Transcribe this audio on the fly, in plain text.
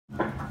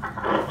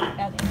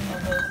at any of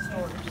those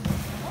stores.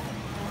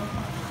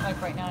 Like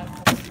right now.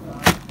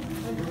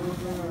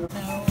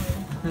 No.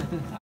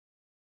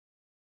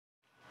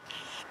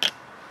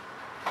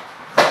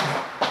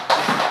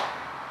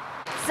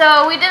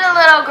 So we did a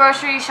little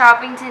grocery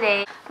shopping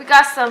today. We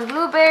got some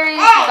blueberries,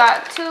 we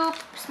got 2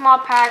 small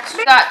packs,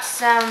 we got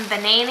some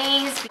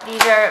bananas.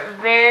 These are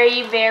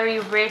very, very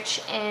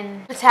rich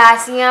in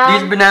potassium.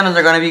 These bananas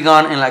are gonna be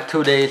gone in like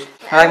 2 days.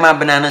 I like my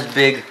bananas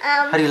big.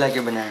 How do you like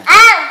your bananas?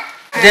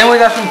 Then we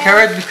got some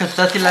carrots because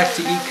Ceci likes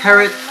to eat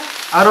carrots.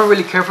 I don't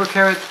really care for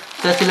carrots.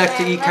 Ceci likes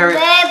to eat carrots.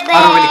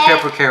 I don't really care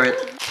for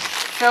carrots.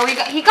 So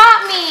he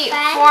got me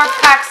 4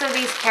 packs of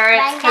these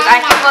carrots because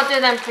I can go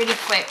through them pretty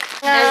quick.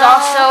 There's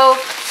also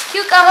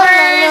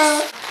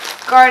cucumbers,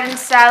 garden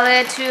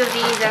salad, 2 of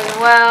these as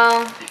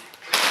well.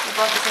 They're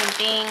both the same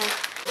thing.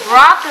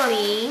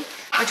 Broccoli.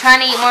 We're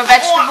trying to eat more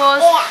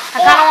vegetables.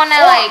 I kind of want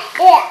to like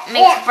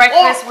make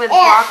breakfast with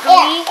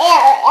broccoli.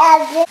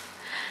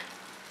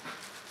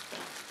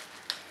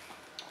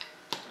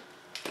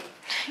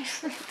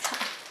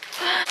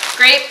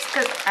 Grapes,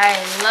 because I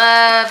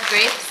love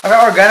grapes. I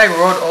got organic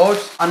rolled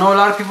oats. I know a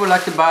lot of people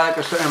like to buy like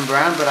a certain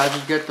brand, but I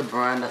just get the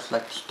brand that's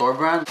like the store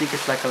brand. I think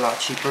it's like a lot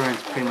cheaper and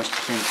it's pretty much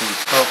the same thing.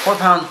 So 4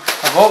 pounds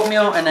of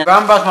oatmeal and then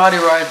brown basmati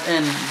rice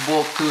in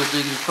bulk too. So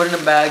you can just put it in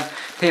a bag,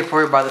 pay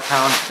for it by the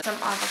pound. Some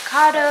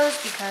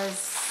avocados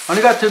because... I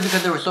only got 2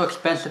 because they were so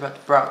expensive at the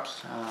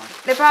Sprouts.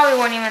 They probably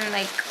weren't even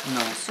like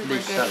super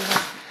good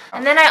either.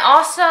 And then I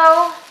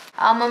also...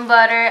 almond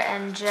butter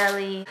and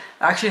jelly.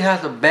 Actually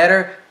has a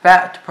better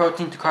fat to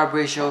protein to carb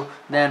ratio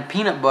than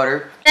peanut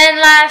butter. Then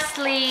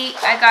lastly,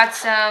 I got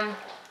some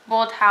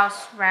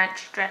Bolthouse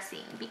ranch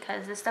dressing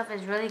because this stuff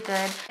is really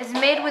good. It's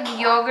made with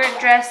yogurt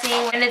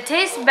dressing and it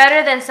tastes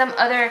better than some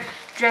other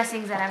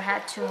dressings that I've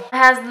had too.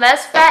 It has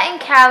less fat and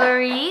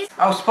calories.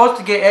 I was supposed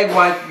to get egg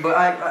whites, but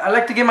I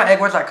like to get my egg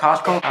whites at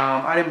Costco.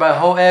 I didn't buy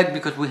whole egg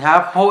because we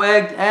have whole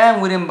eggs,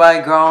 and we didn't buy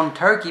ground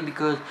turkey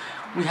because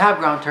we have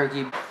ground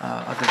turkey.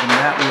 Other than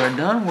that, we are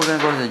done. We're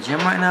gonna go to the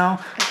gym right now.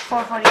 It's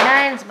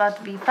 4:49. It's about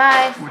to be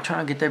 5. We're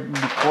trying to get there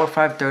before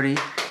 5:30.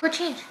 Go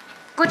change.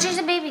 Go change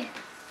the baby.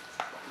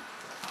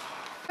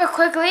 Real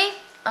quickly,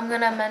 I'm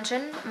gonna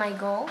mention my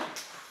goal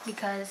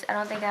because I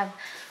don't think I've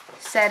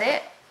said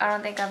it. I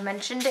don't think I've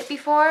mentioned it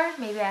before.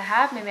 Maybe I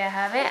have, maybe I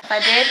haven't. If I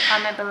did,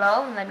 comment below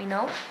and let me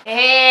know.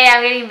 Hey,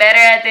 I'm getting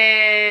better at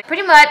this.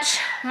 Pretty much,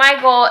 my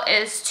goal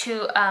is to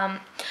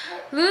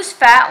lose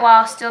fat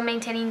while still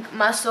maintaining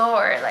muscle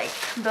or like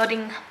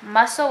building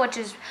muscle, which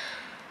is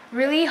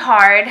really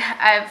hard.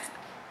 I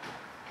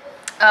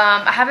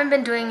haven't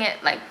been doing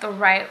it like the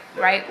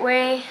right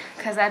way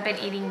because I've been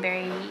eating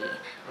very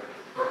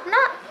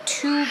not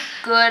too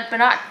good but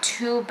not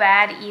too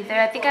bad either.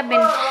 I think I've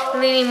been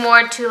leaning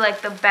more to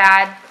like the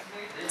bad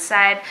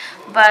side,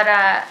 but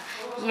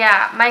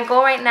yeah, my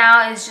goal right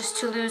now is just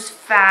to lose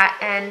fat,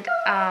 and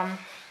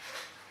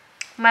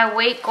my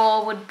weight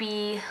goal would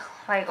be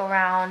like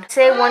around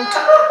say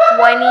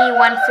 120,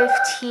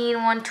 115,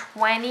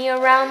 120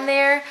 around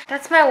there.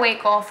 That's my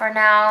weight goal for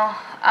now,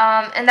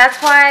 and that's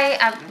why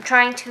I'm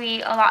trying to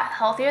eat a lot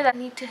healthier. I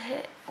need to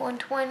hit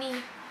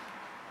 120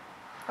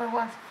 or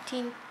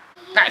 115.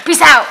 Alright,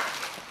 peace out.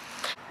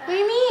 What do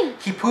you mean?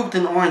 He pooped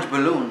an orange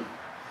balloon.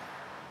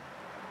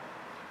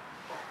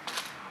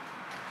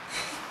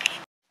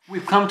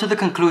 We've come to the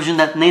conclusion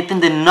that Nathan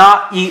did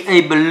not eat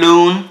a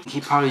balloon.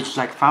 He probably just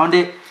like found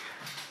it,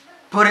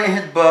 put it in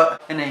his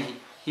butt, and then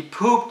he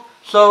pooped.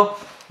 So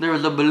there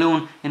was a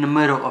balloon in the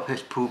middle of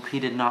his poop. He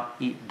did not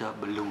eat the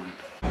balloon.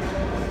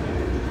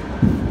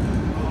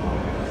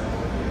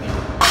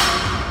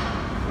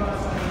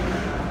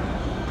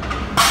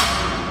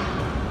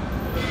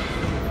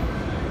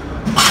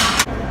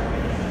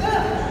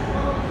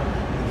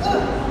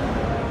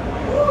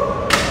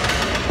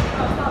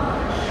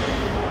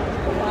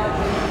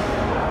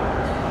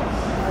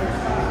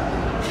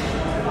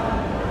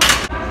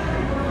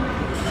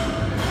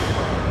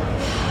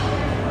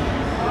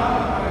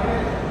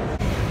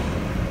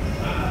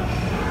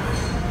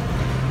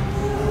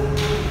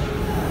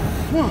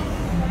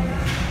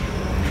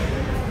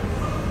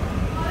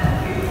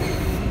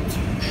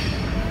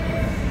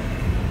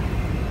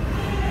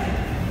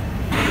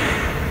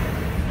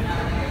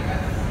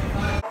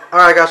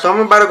 Alright guys, so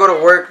I'm about to go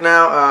to work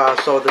now,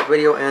 so the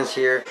video ends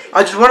here.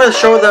 I just wanted to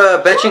show the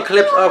benching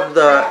clips of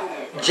the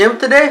gym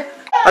today.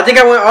 I think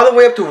I went all the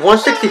way up to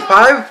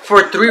 165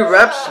 for 3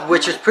 reps,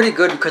 which is pretty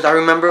good because I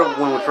remember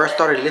when we first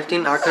started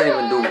lifting, I couldn't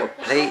even do a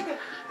plate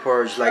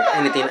for just like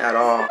anything at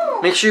all.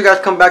 Make sure you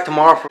guys come back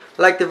tomorrow.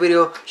 Like the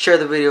video, share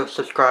the video,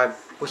 subscribe.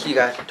 We'll see you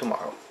guys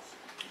tomorrow.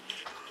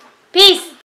 Peace.